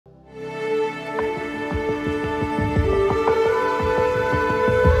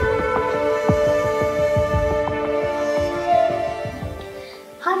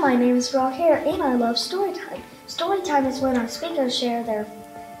is Rock here, and I love Storytime. Storytime is when our speakers share their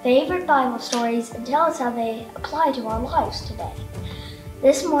favorite Bible stories and tell us how they apply to our lives today.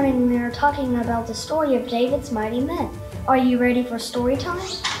 This morning we are talking about the story of David's mighty men. Are you ready for Storytime?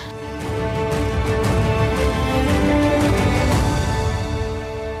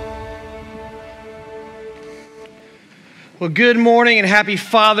 Well, good morning and happy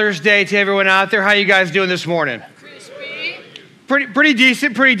Father's Day to everyone out there. How you guys doing this morning? Pretty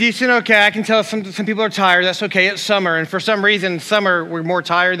decent. Okay, I can tell some people are tired. That's okay. It's summer, and for some reason, summer we're more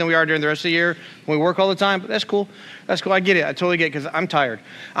tired than we are during the rest of the year when we work all the time. But that's cool. I get it. I totally get it because I'm tired.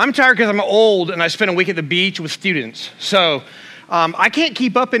 I'm tired because I'm old and I spent a week at the beach with students, so I can't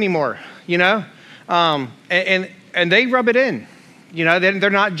keep up anymore. You know, and they rub it in. You know, they're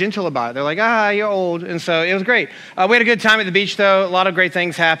not gentle about it. They're like, you're old. And so it was great. We had a good time at the beach, though. A lot of great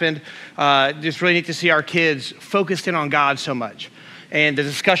things happened. Just really neat to see our kids focused in on God so much. And the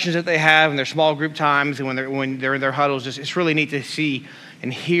discussions that they have in their small group times and when they're in their huddles, it's really neat to see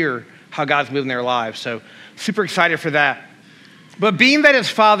and hear how God's moving their lives. So super excited for that. But being that it's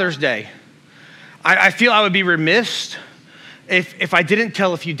Father's Day, I feel I would be remiss if I didn't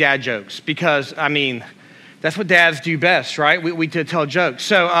tell a few dad jokes because, I mean, that's what dads do best, right? We tell jokes.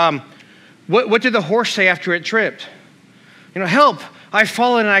 So what did the horse say after it tripped? You know, help, I've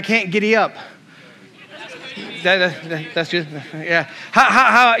fallen and I can't giddy up. That's good, yeah.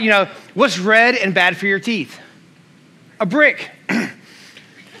 How you know, what's red and bad for your teeth? A brick.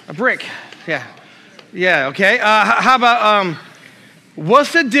 A brick, yeah. Yeah, okay. How about,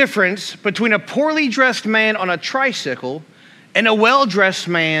 what's the difference between a poorly dressed man on a tricycle and a well-dressed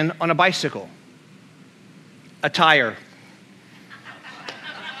man on a bicycle? A tire.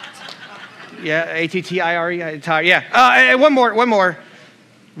 Yeah, A-T-T-I-R-E, tire, yeah. And one more.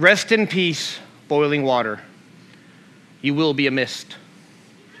 Rest in peace, boiling water. You will be a mist.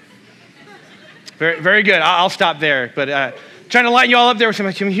 Very, very good. I'll stop there, but trying to lighten you all up there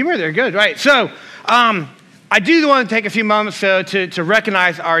with some humor there. Good, right. So I do want to take a few moments to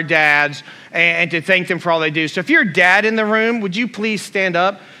recognize our dads and to thank them for all they do. So if you're a dad in the room, would you please stand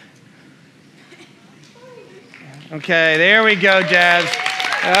up? Okay, there we go, dads.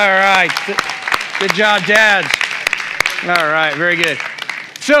 All right, good job, dads. All right, very good.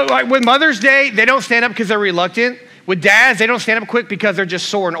 So like with Mother's Day, they don't stand up because they're reluctant. With dads, they don't stand up quick because they're just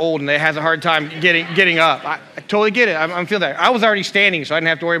sore and old and they have a hard time getting up. I totally get it. I'm feeling that. I was already standing, so I didn't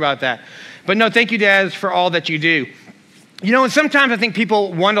have to worry about that. But no, thank you, dads, for all that you do. You know, and sometimes I think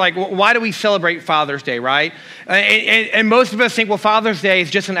people wonder, like, why do we celebrate Father's Day, right? And most of us think, well, Father's Day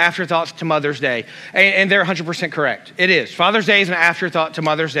is just an afterthought to Mother's Day. And they're 100% correct. It is. Father's Day is an afterthought to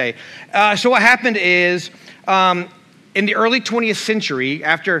Mother's Day. So what happened is, in the early 20th century,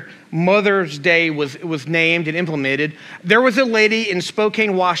 after Mother's Day was named and implemented, there was a lady in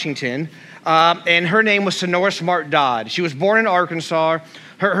Spokane, Washington, and her name was Sonora Smart Dodd. She was born in Arkansas.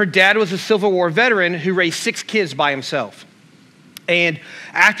 Her dad was a Civil War veteran who raised 6 kids by himself. And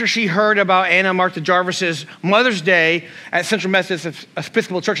after she heard about Anna Martha Jarvis's Mother's Day at Central Methodist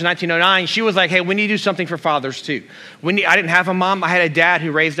Episcopal Church in 1909, she was like, hey, we need to do something for fathers too. I didn't have a mom, I had a dad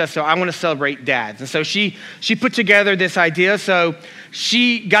who raised us, so I want to celebrate dads. And so she put together this idea. So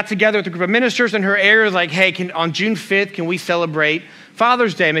she got together with a group of ministers in her area, like, hey, on June 5th, can we celebrate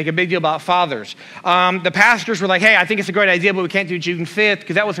Father's Day, make a big deal about fathers. The pastors were like, hey, I think it's a great idea, but we can't do June 5th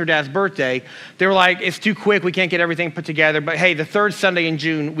because that was her dad's birthday. They were like, it's too quick. We can't get everything put together. But hey, the 3rd Sunday in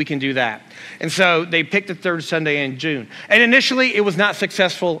June, we can do that. And so they picked the 3rd Sunday in June. And initially, it was not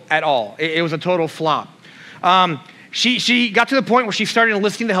successful at all. It was a total flop. She got to the point where she started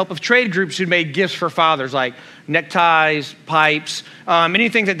enlisting the help of trade groups who made gifts for fathers, like neckties, pipes,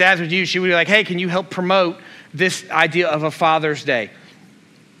 anything that dads would use. She would be like, hey, can you help promote this idea of a Father's Day?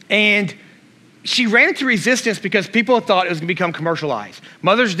 And she ran into resistance because people thought it was going to become commercialized.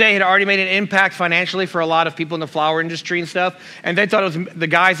 Mother's Day had already made an impact financially for a lot of people in the flower industry and stuff, and they thought it was the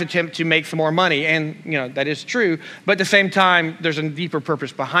guy's attempt to make some more money. And, you know, that is true, but at the same time, there's a deeper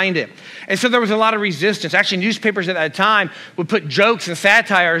purpose behind it. And so there was a lot of resistance. Actually, newspapers at that time would put jokes and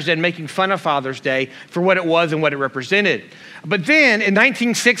satires in making fun of Father's Day for what it was and what it represented. But then, in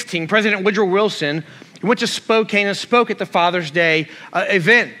 1916, President Woodrow Wilson went to Spokane and spoke at the Father's Day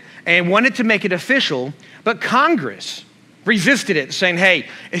event and wanted to make it official, but Congress resisted it, saying, hey,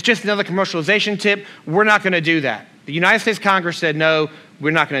 it's just another commercialization tip. We're not going to do that. The United States Congress said, no, we're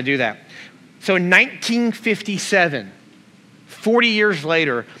not going to do that. So in 1957, 40 years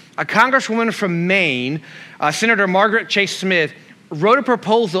later, a congresswoman from Maine, Senator Margaret Chase Smith, wrote a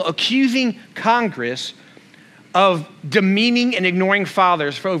proposal accusing Congress of demeaning and ignoring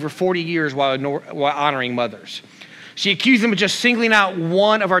fathers for over 40 years while honoring mothers. She accused him of just singling out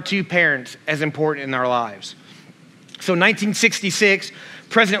one of our two parents as important in our lives. So in 1966,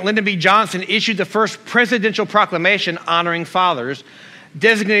 President Lyndon B. Johnson issued the first presidential proclamation honoring fathers,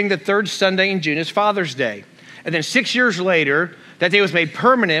 designating the third Sunday in June as Father's Day. And then 6 years later, that day was made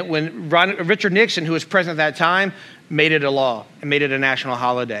permanent when Richard Nixon, who was president at that time, made it a law and made it a national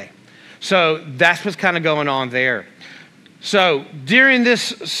holiday. So that's what's kind of going on there. So during this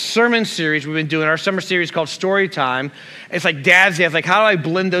sermon series we've been doing, our summer series called Story Time, it's like Dad's Day. It's like, how do I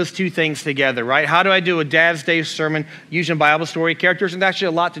blend those two things together, right? How do I do a Dad's Day sermon using Bible story characters? And actually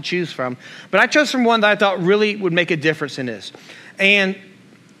a lot to choose from. But I chose from one that I thought really would make a difference in this. And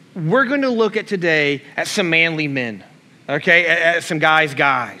we're going to look at today at some manly men, okay? At some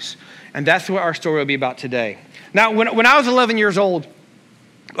guys. And that's what our story will be about today. Now, when I was 11 years old,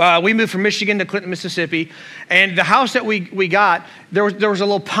 we moved from Michigan to Clinton, Mississippi, and the house that we got, there was a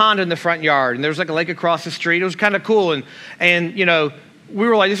little pond in the front yard, and there was like a lake across the street. It was kind of cool, and you know, we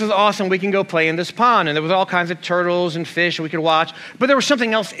were like, this is awesome. We can go play in this pond, and there was all kinds of turtles and fish we could watch. But there was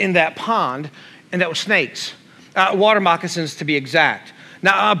something else in that pond, and that was snakes, water moccasins to be exact.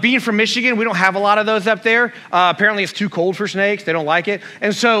 Now, being from Michigan, we don't have a lot of those up there. Apparently, it's too cold for snakes. They don't like it.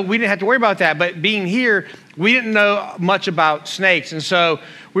 And so we didn't have to worry about that. But being here, we didn't know much about snakes. And so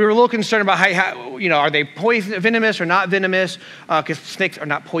we were a little concerned about how you know, are they venomous or not venomous? Because snakes are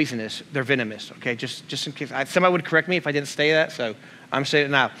not poisonous. They're venomous, okay? Just in case. Somebody would correct me if I didn't say that, so I'm saying it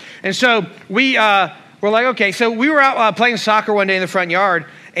now. And so we were like, okay. So we were out playing soccer one day in the front yard,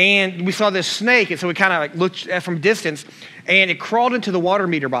 and we saw this snake. And so we kind of like looked at it from a distance, and it crawled into the water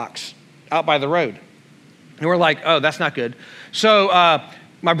meter box out by the road. And we're like, oh, that's not good. So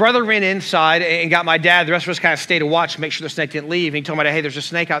my brother ran inside and got my dad. The rest of us kind of stayed to watch to make sure the snake didn't leave. And he told my dad, hey, there's a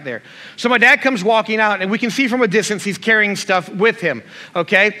snake out there. So my dad comes walking out, and we can see from a distance he's carrying stuff with him,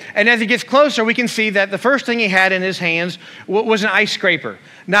 okay? And as he gets closer, we can see that the first thing he had in his hands was an ice scraper.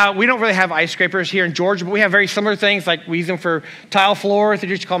 Now, we don't really have ice scrapers here in Georgia, but we have very similar things, like we use them for tile floors. They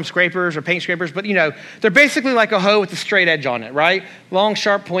just call them scrapers or paint scrapers. But, you know, they're basically like a hoe with a straight edge on it, right? Long,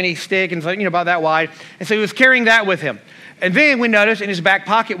 sharp, pointy stick, and, you know, about that wide. And so he was carrying that with him. And then we noticed in his back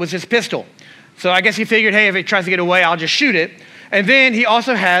pocket was his pistol. So I guess he figured, hey, if it tries to get away, I'll just shoot it. And then he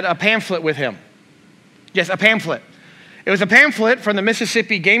also had a pamphlet with him. Yes, a pamphlet. It was a pamphlet from the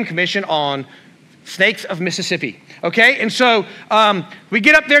Mississippi Game Commission on snakes of Mississippi. Okay, and so we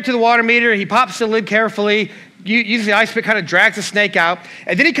get up there to the water meter. He pops the lid carefully, uses the ice pick, kind of drags the snake out.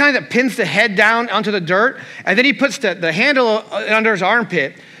 And then he kind of pins the head down onto the dirt. And then he puts the handle under his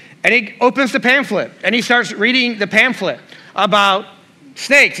armpit. And he opens the pamphlet. And he starts reading the pamphlet about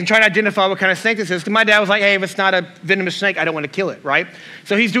snakes and trying to identify what kind of snake this is. Because my dad was like, hey, if it's not a venomous snake, I don't want to kill it, right?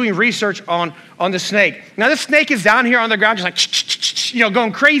 So he's doing research on the snake. Now, this snake is down here on the ground just like, you know,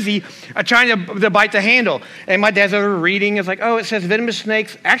 going crazy, trying to bite the handle. And my dad's over reading. It's like, oh, it says venomous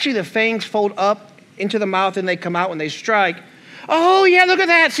snakes. Actually, the fangs fold up into the mouth and they come out when they strike. Oh, yeah, look at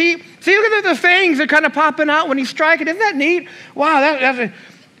that. See, look at the fangs. They're kind of popping out when he's striking. Isn't that neat? Wow,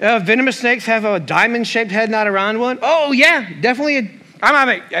 venomous snakes have a diamond-shaped head, not a round one. Oh, yeah, definitely.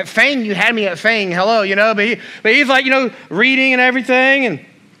 I'm at Fang. You had me at Fang. Hello, you know. But he's like, you know, reading and everything and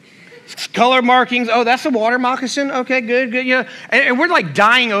color markings. Oh, that's a water moccasin. Okay, good. You know, and we're like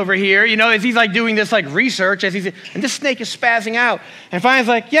dying over here, you know, as he's like doing this like research. And this snake is spazzing out. And finally, he's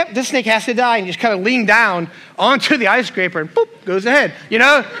like, yep, this snake has to die. And just kind of lean down onto the ice scraper and boop, goes ahead. You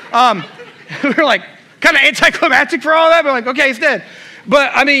know, we're like kind of anticlimactic for all that. But like, okay, it's dead.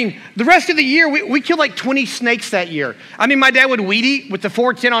 But, I mean, the rest of the year, we killed like 20 snakes that year. I mean, my dad would weed eat with the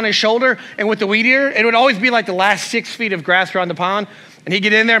 410 on his shoulder, and with the weed eater, it would always be like the last 6 feet of grass around the pond. And he'd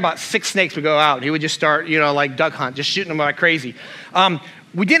get in there, about 6 snakes would go out. And he would just start, you know, like duck hunt, just shooting them like crazy.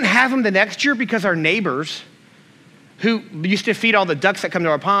 We didn't have them the next year because our neighbors, who used to feed all the ducks that come to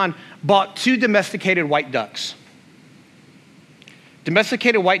our pond, bought 2 domesticated white ducks.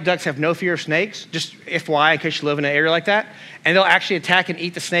 Domesticated white ducks have no fear of snakes, just FYI, in case you live in an area like that. And they'll actually attack and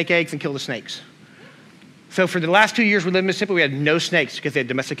eat the snake eggs and kill the snakes. So for the last 2 years we lived in Mississippi, we had no snakes because they had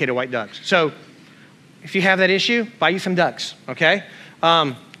domesticated white ducks. So if you have that issue, buy you some ducks, okay?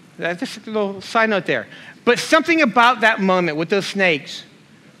 That's just a little side note there. But something about that moment with those snakes,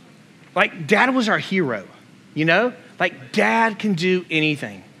 like Dad was our hero, you know? Like Dad can do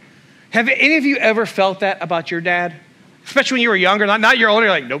anything. Have any of you ever felt that about your dad? Especially when you were younger, not you're older,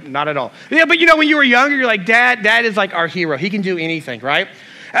 you're like, nope, not at all. Yeah, but you know, when you were younger, you're like, Dad is like our hero. He can do anything, right?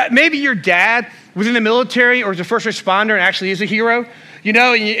 Maybe your dad was in the military or was a first responder and actually is a hero, you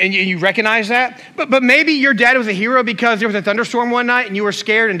know, and you recognize that. But maybe your dad was a hero because there was a thunderstorm one night and you were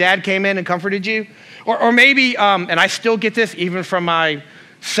scared and Dad came in and comforted you. Or maybe, and I still get this even from my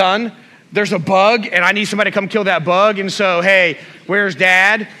son, there's a bug and I need somebody to come kill that bug. And so, hey, where's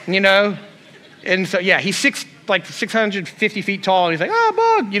dad? And so, yeah, he's 650 feet tall. And he's like,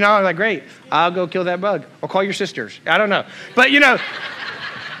 oh, bug. I'm like, great. I'll go kill that bug. Or call your sisters. I don't know. But,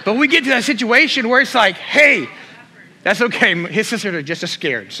 but we get to that situation where it's like, hey, that's okay. His sisters are just as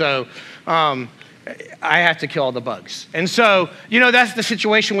scared. So I have to kill all the bugs. And so, that's the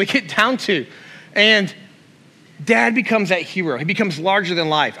situation we get down to. And dad becomes that hero. He becomes larger than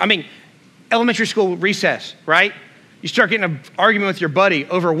life. I mean, elementary school recess, right? You start getting an argument with your buddy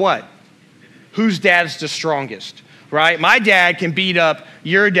over what? Whose dad's the strongest, right? My dad can beat up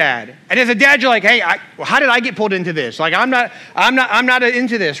your dad. And as a dad, you're like, hey, how did I get pulled into this? Like, I'm not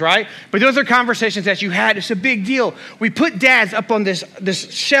into this, right? But those are conversations that you had. It's a big deal. We put dads up on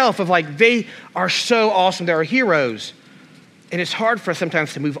this shelf of like, they are so awesome. They're heroes. And it's hard for us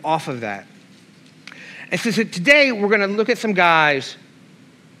sometimes to move off of that. And so today we're going to look at some guys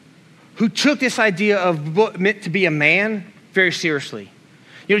who took this idea of what it meant to be a man very seriously.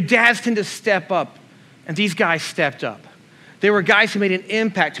 Dads tend to step up, and these guys stepped up. They were guys who made an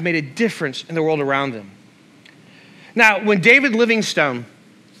impact, who made a difference in the world around them. Now, when David Livingstone,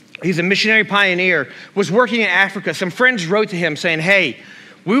 he's a missionary pioneer, was working in Africa, some friends wrote to him saying, hey,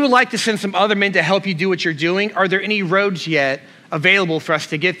 we would like to send some other men to help you do what you're doing. Are there any roads yet available for us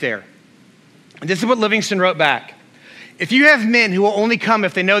to get there? And this is what Livingstone wrote back. If you have men who will only come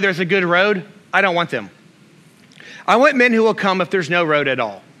if they know there's a good road, I don't want them. I want men who will come if there's no road at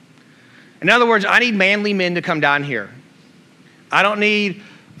all. In other words, I need manly men to come down here. I don't need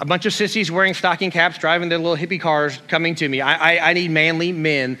a bunch of sissies wearing stocking caps, driving their little hippie cars coming to me. I need manly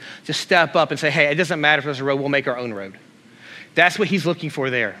men to step up and say, hey, it doesn't matter if there's a road, we'll make our own road. That's what he's looking for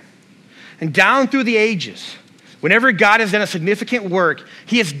there. And down through the ages, whenever God has done a significant work,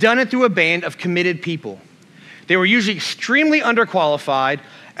 he has done it through a band of committed people. They were usually extremely underqualified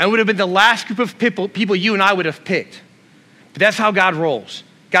and would have been the last group of people you and I would have picked. But that's how God rolls.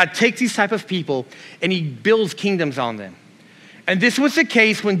 God takes these type of people and he builds kingdoms on them. And this was the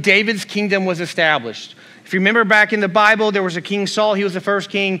case when David's kingdom was established. If you remember back in the Bible, there was a King Saul. He was the first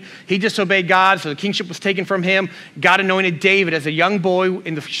king. He disobeyed God, so the kingship was taken from him. God anointed David as a young boy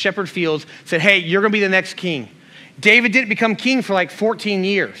in the shepherd fields, said, hey, you're going to be the next king. David didn't become king for like 14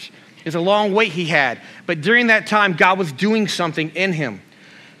 years. It's a long wait he had. But during that time, God was doing something in him.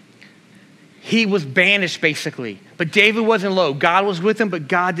 He was banished, basically. But David wasn't low. God was with him, but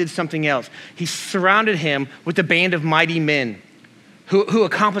God did something else. He surrounded him with a band of mighty men who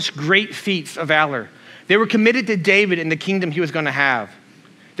accomplished great feats of valor. They were committed to David and the kingdom he was going to have.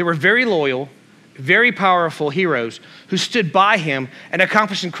 They were very loyal, very powerful heroes who stood by him and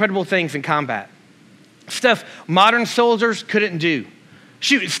accomplished incredible things in combat. Stuff modern soldiers couldn't do.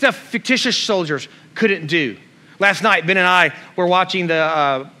 Stuff fictitious soldiers couldn't do. Last night, Ben and I were watching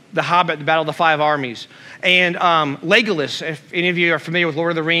the Hobbit, the Battle of the Five Armies. And Legolas, if any of you are familiar with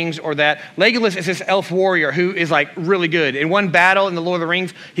Lord of the Rings or that, Legolas is this elf warrior who is like really good. In one battle in the Lord of the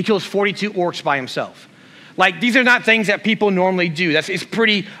Rings, he kills 42 orcs by himself. Like, these are not things that people normally do. It's a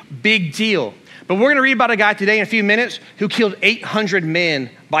pretty big deal. But we're gonna read about a guy today in a few minutes who killed 800 men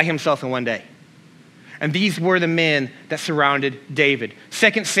by himself in one day. And these were the men that surrounded David.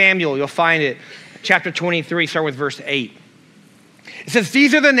 2 Samuel, you'll find it, chapter 23, start with verse 8. It says,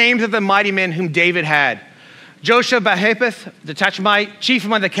 these are the names of the mighty men whom David had. Josheb-Bahepeth, the Tachmite, chief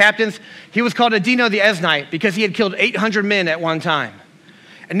among the captains. He was called Adino the Eznite because he had killed 800 men at one time.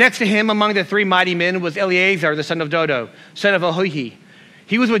 And next to him among the three mighty men was Eleazar, the son of Dodo, son of Ahohi.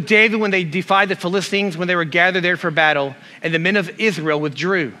 He was with David when they defied the Philistines when they were gathered there for battle, and the men of Israel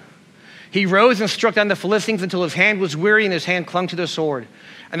withdrew. He rose and struck down the Philistines until his hand was weary and his hand clung to the sword.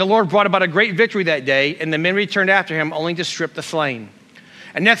 And the Lord brought about a great victory that day, and the men returned after him only to strip the slain.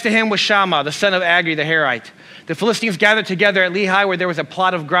 And next to him was Shammah, the son of Agri the Herite. The Philistines gathered together at Lehi where there was a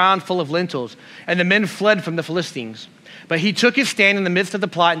plot of ground full of lentils, and the men fled from the Philistines. But he took his stand in the midst of the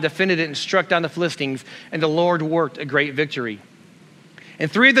plot and defended it and struck down the Philistines, and the Lord worked a great victory.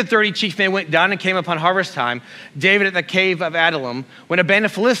 And 3 of the 30 chief men went down and came upon harvest time, David at the cave of Adullam, when a band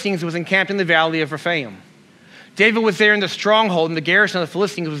of Philistines was encamped in the valley of Rephaim. David was there in the stronghold, and the garrison of the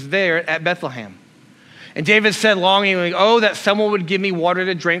Philistines was there at Bethlehem. And David said longingly, oh, that someone would give me water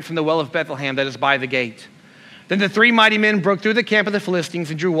to drink from the well of Bethlehem that is by the gate. Then the 3 mighty men broke through the camp of the Philistines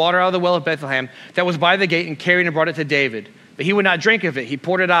and drew water out of the well of Bethlehem that was by the gate and carried and brought it to David. But he would not drink of it. He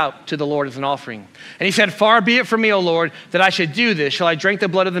poured it out to the Lord as an offering. And he said, far be it from me, O Lord, that I should do this. Shall I drink the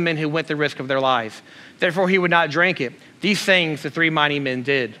blood of the men who went the risk of their lives? Therefore he would not drink it. These things the 3 mighty men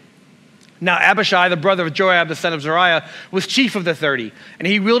did. Now Abishai, the brother of Joab, the son of Zeruiah, was chief of the 30. And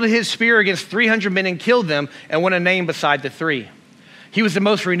he wielded his spear against 300 men and killed them and won a name beside the 3. He was the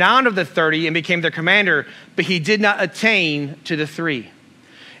most renowned of the 30 and became their commander, but he did not attain to the 3.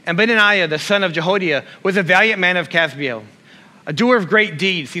 And Benaiah, the son of Jehoiada, was a valiant man of Casbio, a doer of great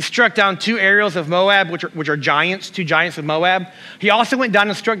deeds. He struck down 2 Ariels of Moab, which are giants, 2 giants of Moab. He also went down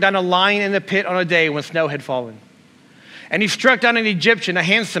and struck down a lion in the pit on a day when snow had fallen. And he struck down an Egyptian, a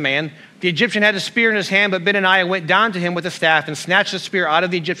handsome man. The Egyptian had a spear in his hand, but Benaiah went down to him with a staff and snatched the spear out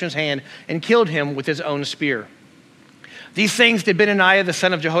of the Egyptian's hand and killed him with his own spear. These things did Benaiah, the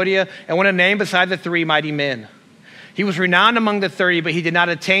son of Jehoiada, and won a name beside the 3 mighty men. He was renowned among the 30, but he did not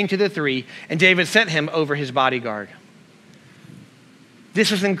attain to the 3, and David set him over his bodyguard.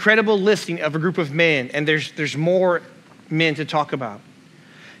 This is an incredible listing of a group of men, and there's more men to talk about.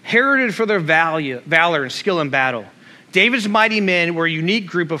 Heralded for their valor and skill in battle, David's mighty men were a unique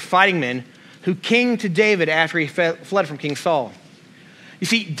group of fighting men who came to David after he fled from King Saul. You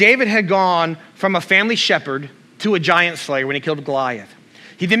see, David had gone from a family shepherd to a giant slayer when he killed Goliath.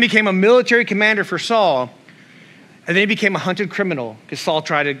 He then became a military commander for Saul, and then he became a hunted criminal because Saul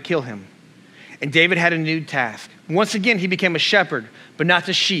tried to kill him. And David had a new task. Once again, he became a shepherd, but not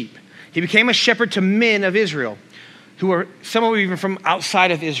to sheep. He became a shepherd to men of Israel, who were some of them even from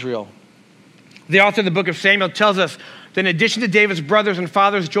outside of Israel. The author of the book of Samuel tells us that in addition to David's brothers and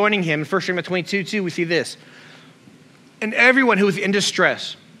fathers joining him, in 1 Samuel 22:2, we see this. And everyone who was in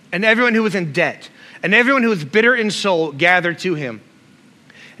distress, and everyone who was in debt, and everyone who was bitter in soul gathered to him.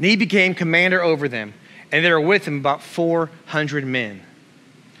 And he became commander over them, and there were with him about 400 men.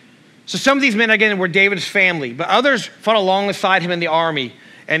 So some of these men, again, were David's family, but others fought alongside him in the army,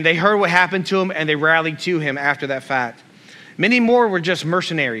 and they heard what happened to him, and they rallied to him after that fact. Many more were just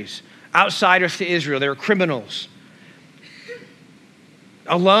mercenaries, outsiders to Israel. They were criminals.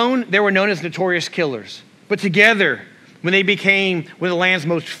 Alone, they were known as notorious killers. But together, when they became one of the land's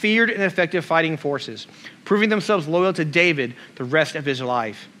most feared and effective fighting forces, proving themselves loyal to David the rest of his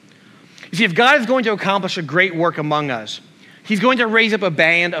life. You see, if God is going to accomplish a great work among us, he's going to raise up a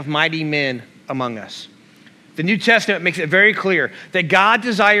band of mighty men among us. The New Testament makes it very clear that God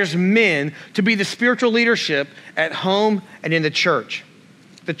desires men to be the spiritual leadership at home and in the church.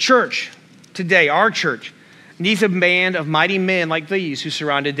 The church today, our church, needs a band of mighty men like these who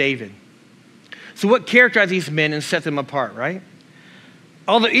surrounded David. So what characterized these men and set them apart, right?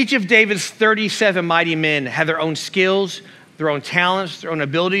 Although each of David's 37 mighty men had their own skills, their own talents, their own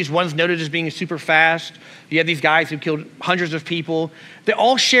abilities. One's noted as being super fast. You have these guys who killed hundreds of people. They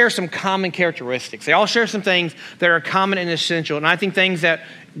all share some common characteristics. They all share some things that are common and essential, and I think things that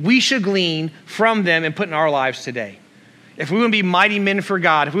we should glean from them and put in our lives today. If we want to be mighty men for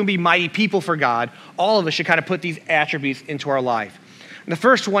God, if we want to be mighty people for God, all of us should kind of put these attributes into our life. And the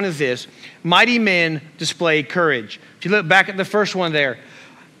first one is this: mighty men display courage. If you look back at the first one there,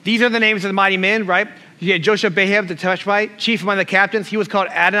 these are the names of the mighty men, right? You had Josheb-Baheb the Tishbite, chief among the captains. He was called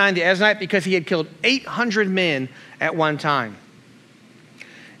Adonai the Eznite because he had killed 800 men at one time.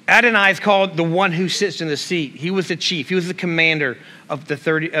 Adonai is called the one who sits in the seat. He was the chief. He was the commander of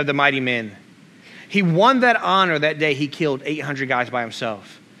the mighty men. He won that honor that day. He killed 800 guys by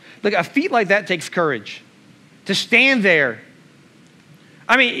himself. Look, a feat like that takes courage. To stand there.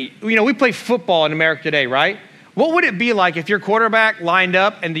 I mean, you know, we play football in America today, right? What would it be like if your quarterback lined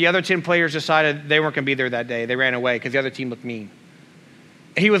up and the other 10 players decided they weren't going to be there that day? They ran away because the other team looked mean.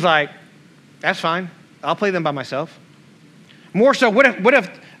 He was like, that's fine. I'll play them by myself. More so, what if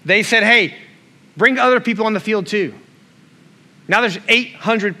they said, hey, bring other people on the field too? Now there's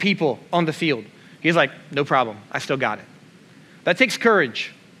 800 people on the field. He's like, no problem. I still got it. That takes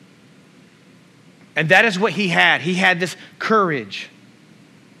courage. And that is what he had. He had this courage.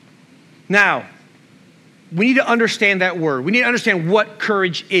 Now, we need to understand that word. We need to understand what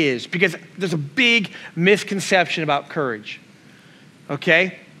courage is, because there's a big misconception about courage.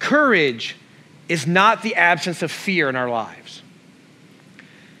 Okay? Courage is not the absence of fear in our lives.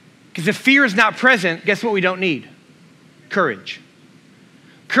 Because if fear is not present, guess what we don't need? Courage.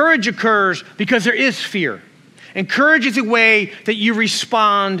 Courage occurs because there is fear. And courage is a way that you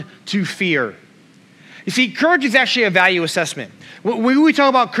respond to fear. You see, courage is actually a value assessment. When we talk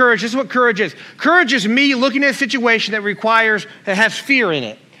about courage, this is what courage is. Courage is me looking at a situation that has fear in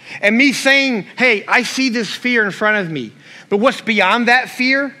it. And me saying, hey, I see this fear in front of me. But what's beyond that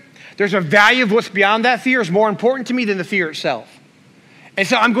fear, there's a value of what's beyond that fear is more important to me than the fear itself. And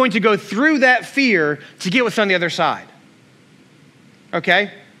so I'm going to go through that fear to get what's on the other side.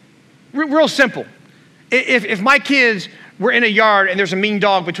 Okay? Real simple. If my kids were in a yard and there's a mean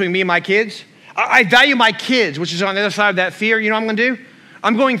dog between me and my kids, I value my kids, which is on the other side of that fear. You know what I'm going to do?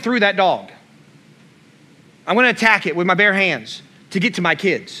 I'm going through that dog. I'm going to attack it with my bare hands to get to my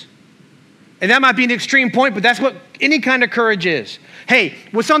kids. And that might be an extreme point, but that's what any kind of courage is. Hey,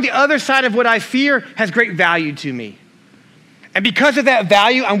 what's on the other side of what I fear has great value to me. And because of that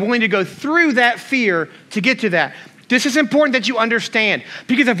value, I'm willing to go through that fear to get to that. This is important that you understand,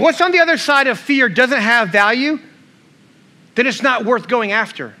 because if what's on the other side of fear doesn't have value, then it's not worth going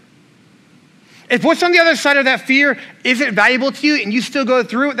after. If what's on the other side of that fear isn't valuable to you and you still go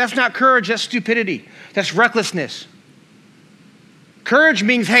through it, that's not courage, that's stupidity, that's recklessness. Courage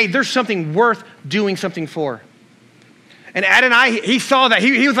means, hey, there's something worth doing something for. And Adonai, he saw that.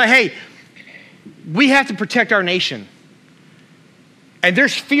 He was like, hey, we have to protect our nation. And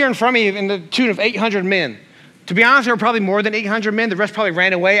there's fear in front of me in the tune of 800 men. To be honest, there were probably more than 800 men. The rest probably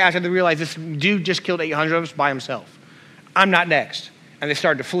ran away after they realized this dude just killed 800 of us by himself. I'm not next. And they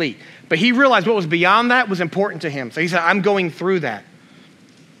started to flee. But he realized what was beyond that was important to him. So he said, I'm going through that.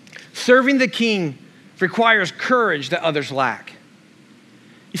 Serving the king requires courage that others lack.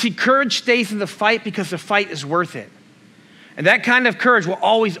 You see, courage stays in the fight because the fight is worth it. And that kind of courage will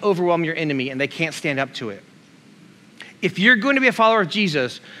always overwhelm your enemy, and they can't stand up to it. If you're going to be a follower of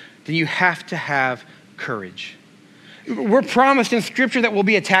Jesus, then you have to have courage. We're promised in Scripture that we'll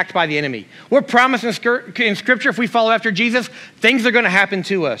be attacked by the enemy. We're promised in Scripture if we follow after Jesus, things are going to happen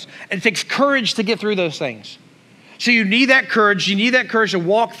to us. And it takes courage to get through those things. So you need that courage. You need that courage to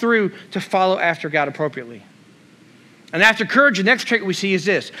walk through to follow after God appropriately. And after courage, the next trait we see is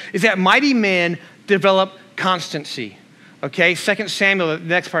this, is that mighty men develop constancy. Okay, 2 Samuel, the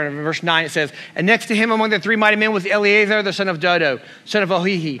next part of verse 9, it says, and next to him among the three mighty men was Eleazar, the son of Dodo, son of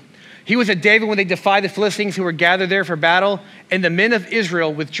Ohihi. He was at David when they defied the Philistines who were gathered there for battle, and the men of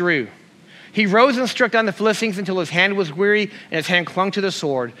Israel withdrew. He rose and struck down the Philistines until his hand was weary and his hand clung to the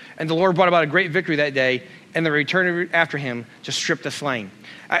sword. And the Lord brought about a great victory that day, and they returned after him to strip the slain.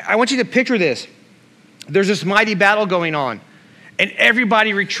 I want you to picture this. There's this mighty battle going on, and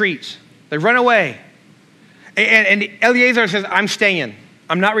everybody retreats. They run away. And Eleazar says, I'm staying.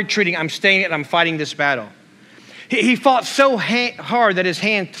 I'm not retreating. I'm staying and I'm fighting this battle. He fought so hard that his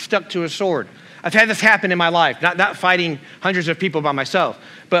hand stuck to his sword. I've had this happen in my life, not fighting hundreds of people by myself.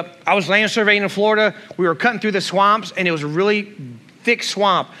 But I was land surveying in Florida. We were cutting through the swamps, and it was a really thick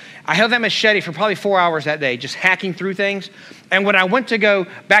swamp. I held that machete for probably 4 hours that day, just hacking through things. And when I went to go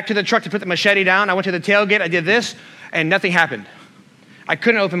back to the truck to put the machete down, I went to the tailgate, I did this, and nothing happened. I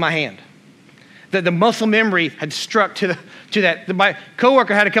couldn't open my hand. The muscle memory had struck to that. My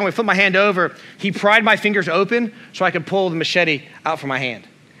coworker had to come and flip my hand over. He pried my fingers open so I could pull the machete out from my hand.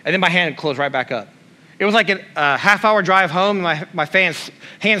 And then my hand closed right back up. It was like a half-hour drive home. My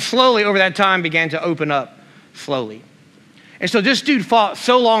hand slowly over that time began to open up slowly. And so this dude fought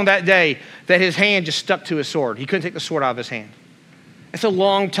so long that day that his hand just stuck to his sword. He couldn't take the sword out of his hand. It's a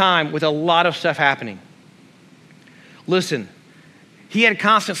long time with a lot of stuff happening. Listen, he had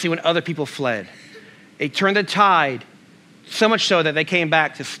constancy when other people fled. It turned the tide, so much so that they came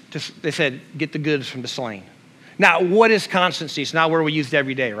back they said, get the goods from the slain. Now, what is constancy? It's not where we use it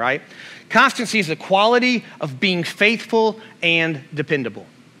every day, right? Constancy is the quality of being faithful and dependable.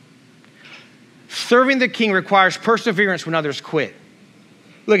 Serving the king requires perseverance when others quit.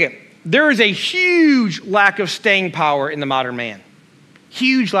 Look at, there is a huge lack of staying power in the modern man.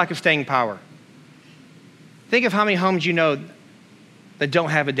 Huge lack of staying power. Think of how many homes you know that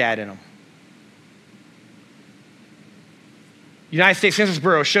don't have a dad in them. The United States Census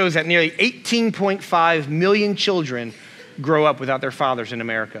Bureau shows that nearly 18.5 million children grow up without their fathers in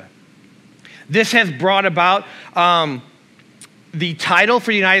America. This has brought about the title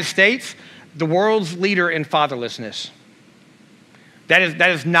for the United States, the world's leader in fatherlessness. That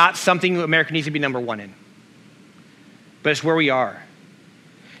is not something America needs to be number one in. But it's where we are.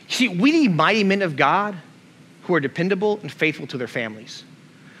 You see, we need mighty men of God who are dependable and faithful to their families.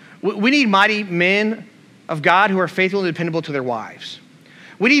 We need mighty men of God who are faithful and dependable to their wives.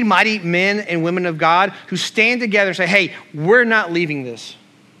 We need mighty men and women of God who stand together and say, hey, we're not leaving this.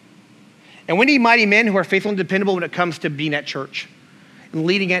 And we need mighty men who are faithful and dependable when it comes to being at church and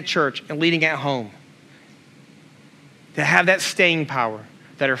leading at home. To have that staying power,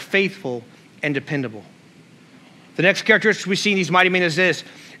 that are faithful and dependable. The next characteristic we see in these mighty men is this,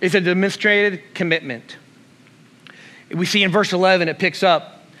 is a demonstrated commitment. We see in verse 11, it picks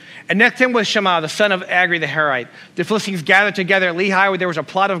up, and next to him was Shammah, the son of Agri the Harite. The Philistines gathered together at Lehi, where there was a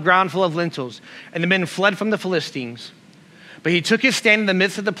plot of ground full of lentils, and the men fled from the Philistines. But he took his stand in the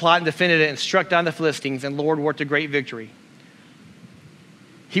midst of the plot and defended it and struck down the Philistines, and the Lord worked a great victory.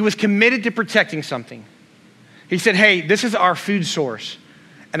 He was committed to protecting something. He said, hey, this is our food source,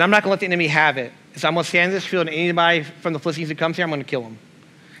 and I'm not going to let the enemy have it. So I'm going to stand in this field, and anybody from the Philistines that comes here, I'm going to kill him.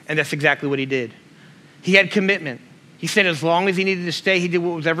 And that's exactly what he did. He had commitment. He stayed as long as he needed to stay. He did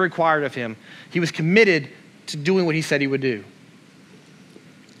what was ever required of him. He was committed to doing what he said he would do.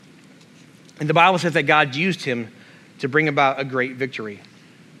 And the Bible says that God used him to bring about a great victory.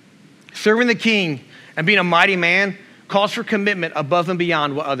 Serving the king and being a mighty man calls for commitment above and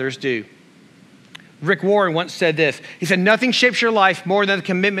beyond what others do. Rick Warren once said this. He said, nothing shapes your life more than the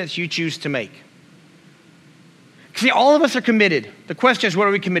commitments you choose to make. See, all of us are committed. The question is, what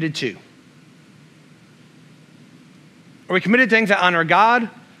are we committed to? Are we committed to things that honor God,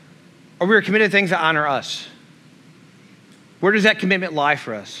 or are we committed to things that honor us? Where does that commitment lie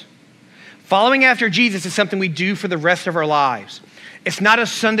for us? Following after Jesus is something we do for the rest of our lives. It's not a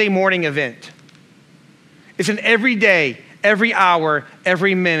Sunday morning event. It's an everyday, every hour,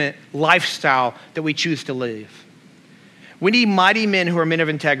 every minute lifestyle that we choose to live. We need mighty men who are men of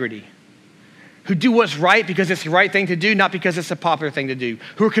integrity, who do what's right because it's the right thing to do, not because it's a popular thing to do,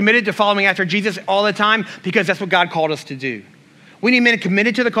 who are committed to following after Jesus all the time because that's what God called us to do. We need men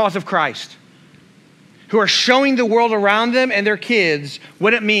committed to the cause of Christ, who are showing the world around them and their kids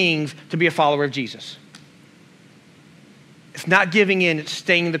what it means to be a follower of Jesus. It's not giving in, it's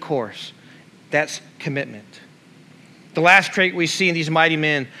staying the course. That's commitment. The last trait we see in these mighty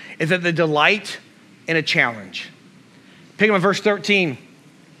men is that they delight in a challenge. Pick up in verse 13.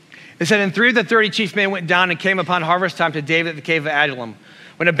 It said, and 3 of the 30 chief men went down and came upon harvest time to David at the cave of Adullam,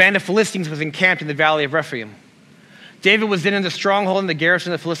 when a band of Philistines was encamped in the valley of Rephaim. David was then in the stronghold, and the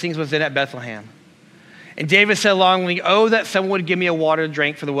garrison of the Philistines was then at Bethlehem. And David said longingly, oh, that someone would give me a water to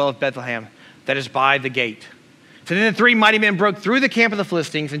drink for the well of Bethlehem that is by the gate. So then the 3 mighty men broke through the camp of the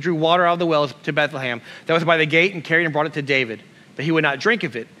Philistines and drew water out of the wells to Bethlehem that was by the gate and carried and brought it to David. But he would not drink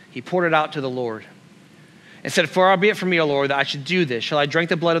of it. He poured it out to the Lord and said, far be it from me, O Lord, that I should do this. Shall I drink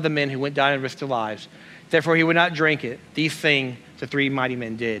the blood of the men who went down and risked their lives? Therefore he would not drink it. These things the 3 mighty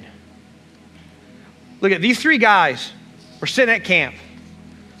men did. Look at these 3 guys were sitting at camp.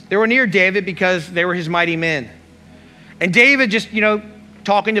 They were near David because they were his mighty men. And David just,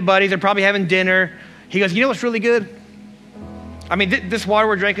 talking to buddies, they're probably having dinner. He goes, you know what's really good? I mean, this water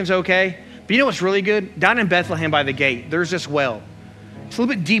we're drinking is okay, but you know what's really good? Down in Bethlehem by the gate, there's this well. It's a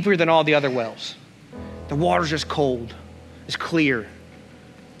little bit deeper than all the other wells. The water's just cold. It's clear.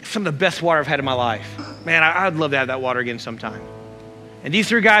 It's some of the best water I've had in my life. Man, I'd love to have that water again sometime. And these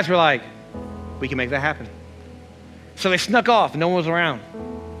 3 guys were like, we can make that happen. So they snuck off and no one was around.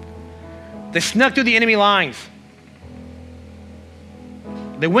 They snuck through the enemy lines.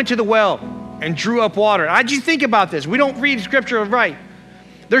 They went to the well and drew up water. How'd you think about this? We don't read scripture right.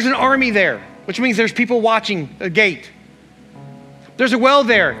 There's an army there, which means there's people watching a gate. There's a well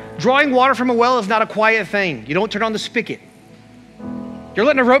there. Drawing water from a well is not a quiet thing. You don't turn on the spigot. You're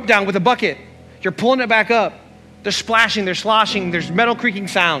letting a rope down with a bucket. You're pulling it back up. They're splashing, they're sloshing, there's metal creaking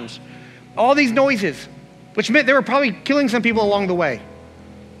sounds. All these noises, which meant they were probably killing some people along the way.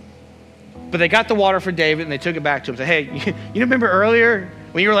 But they got the water for David and they took it back to him. Said, hey, you remember earlier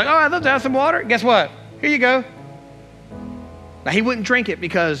when you were like, oh, I'd love to have some water? Guess what? Here you go. Now, he wouldn't drink it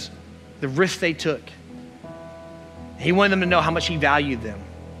because the risk they took. He wanted them to know how much he valued them.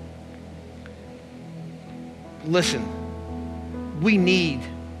 Listen, we need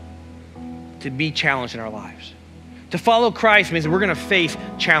to be challenged in our lives. To follow Christ means we're going to face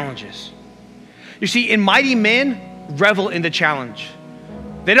challenges. You see, in mighty men, revel in the challenge.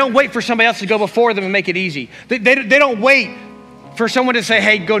 They don't wait for somebody else to go before them and make it easy. They don't wait for someone to say,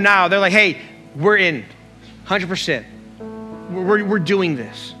 hey, go now. They're like, hey, we're in, 100%. We're doing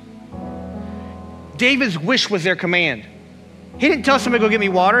this. David's wish was their command. He didn't tell somebody to go get me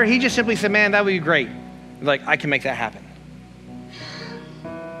water. He just simply said, man, that would be great. Like, I can make that happen.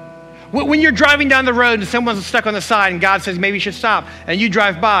 When you're driving down the road and someone's stuck on the side and God says maybe you should stop and you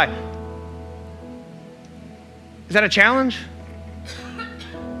drive by, is that a challenge?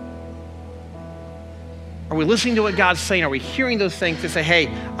 Are we listening to what God's saying? Are we hearing those things to say, hey,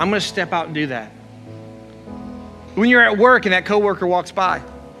 I'm going to step out and do that? When you're at work and that coworker walks by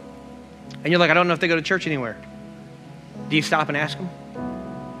and you're like, I don't know if they go to church anywhere. Do you stop and ask them?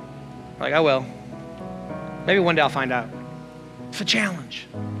 Like, I will. Maybe one day I'll find out. It's a challenge.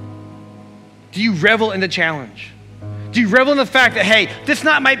 Do you revel in the challenge? Do you revel in the fact that, hey, this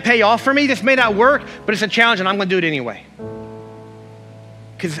might pay off for me, this may not work, but it's a challenge and I'm going to do it anyway?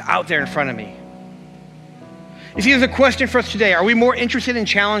 Because it's out there in front of me. You see, there's a question for us today. Are we more interested in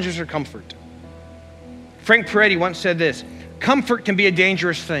challenges or comfort? Frank Peretti once said this, comfort can be a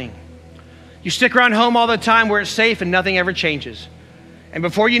dangerous thing. You stick around home all the time where it's safe and nothing ever changes. And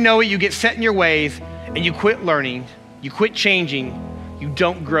before you know it, you get set in your ways and you quit learning, you quit changing, you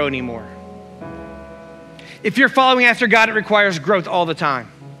don't grow anymore. If you're following after God, it requires growth all the time.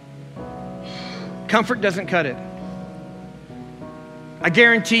 Comfort doesn't cut it. I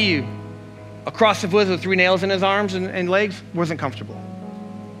guarantee you, a cross of wood with 3 nails in his arms and legs wasn't comfortable.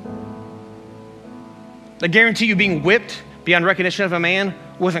 I guarantee you being whipped beyond recognition of a man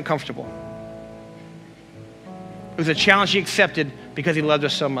wasn't comfortable. It was a challenge he accepted because he loved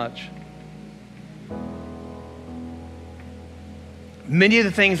us so much. Many of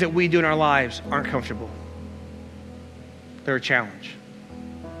the things that we do in our lives aren't comfortable. They're a challenge.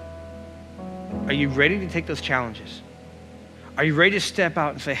 Are you ready to take those challenges? Are you ready to step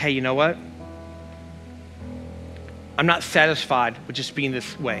out and say, hey, you know what? I'm not satisfied with just being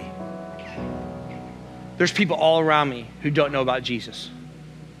this way. There's people all around me who don't know about Jesus.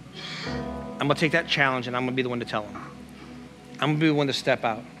 I'm gonna take that challenge and I'm gonna be the one to tell them. I'm gonna be the one to step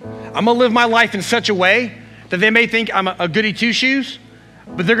out. I'm gonna live my life in such a way that they may think I'm a goody two-shoes,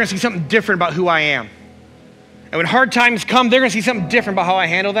 but they're gonna see something different about who I am. And when hard times come, they're gonna see something different about how I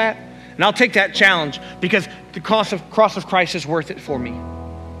handle that. And I'll take that challenge because the cross of Christ is worth it for me.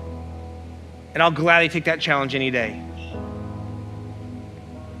 And I'll gladly take that challenge any day.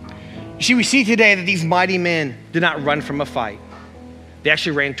 You see, we see today that these mighty men did not run from a fight. They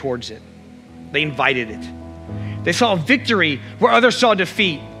actually ran towards it. They invited it. They saw victory where others saw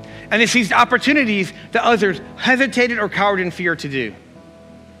defeat. And they seized opportunities that others hesitated or cowered in fear to do.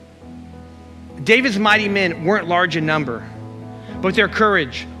 David's mighty men weren't large in number, but their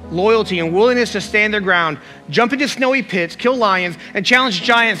courage, loyalty, and willingness to stand their ground, jump into snowy pits, kill lions, and challenge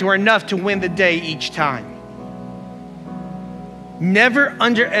giants were enough to win the day each time. Never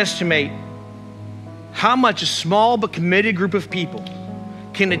underestimate how much a small but committed group of people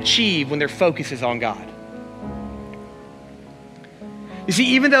can achieve when their focus is on God. You see,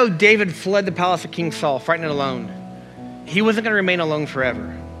 even though David fled the palace of King Saul, frightened and alone, he wasn't going to remain alone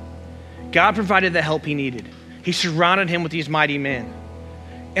forever. God provided the help he needed. He surrounded him with these mighty men.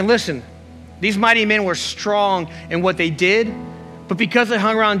 And listen, these mighty men were strong in what they did, but because they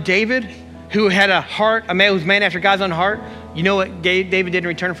hung around David, who had a man who's man after God's own heart, you know what David did in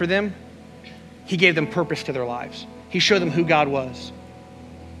return for them? He gave them purpose to their lives. He showed them who God was.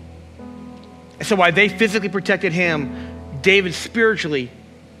 And so while they physically protected him, David spiritually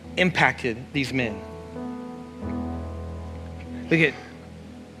impacted these men. Look at,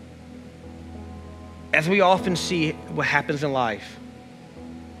 as we often see what happens in life,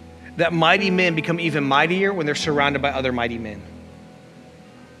 that mighty men become even mightier when they're surrounded by other mighty men.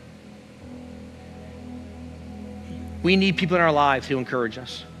 We need people in our lives who encourage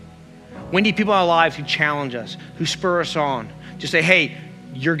us. We need people in our lives who challenge us, who spur us on. Just say, hey,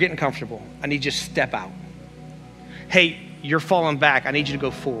 you're getting comfortable. I need you to step out. Hey, you're falling back. I need you to go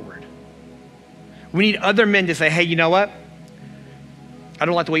forward. We need other men to say, hey, you know what? I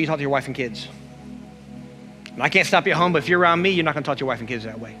don't like the way you talk to your wife and kids. And I can't stop you at home, but if you're around me, you're not going to talk to your wife and kids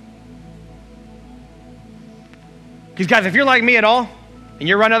that way. Because guys, if you're like me at all, and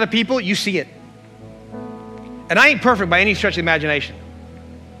you're around other people, you see it. And I ain't perfect by any stretch of the imagination.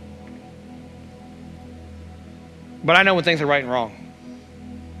 But I know when things are right and wrong.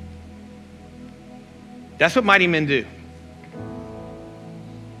 That's what mighty men do.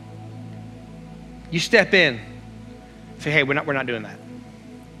 You step in, say, hey, we're not doing that.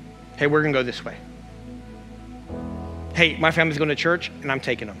 Hey, we're gonna go this way. Hey, my family's going to church and I'm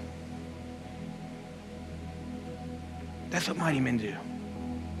taking them. That's what mighty men do.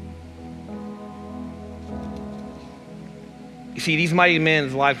 You see, these mighty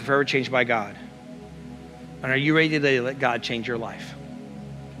men's lives were forever changed by God. And are you ready today to let God change your life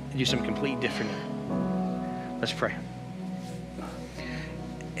and do something completely different? Let's pray.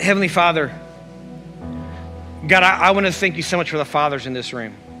 Heavenly Father, God, I want to thank you so much for the fathers in this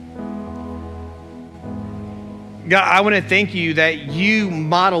room. God, I want to thank you that you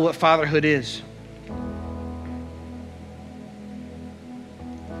model what fatherhood is.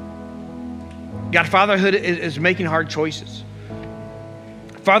 God, fatherhood is making hard choices.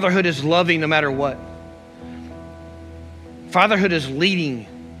 Fatherhood is loving no matter what. Fatherhood is leading.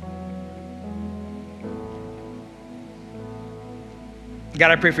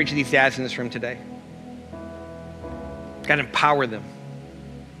 God, I pray for each of these dads in this room today. God, empower them.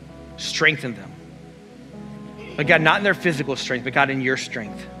 Strengthen them. But God, not in their physical strength, but God, in your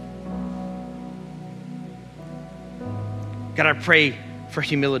strength. God, I pray for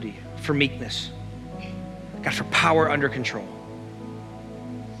humility, for meekness. God, for power under control.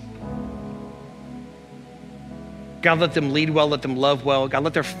 God, let them lead well, let them love well. God,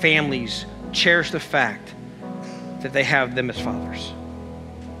 let their families cherish the fact that they have them as fathers.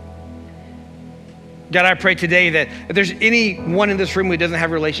 God, I pray today that if there's anyone in this room who doesn't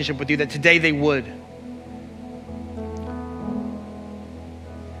have a relationship with you, that today they would.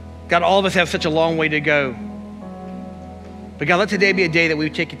 God, all of us have such a long way to go. But God, let today be a day that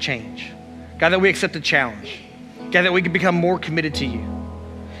we take a change. God, that we accept a challenge. God, that we can become more committed to you.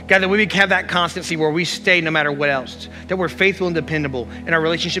 God, that we can have that constancy where we stay no matter what else. That we're faithful and dependable in our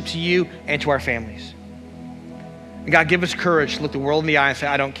relationship to you and to our families. And God, give us courage to look the world in the eye and say,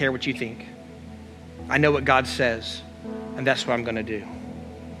 I don't care what you think. I know what God says, and that's what I'm going to do.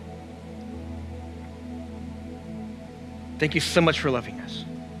 Thank you so much for loving us.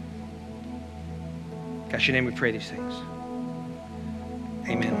 God, in your name we pray these things.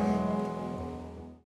 Amen.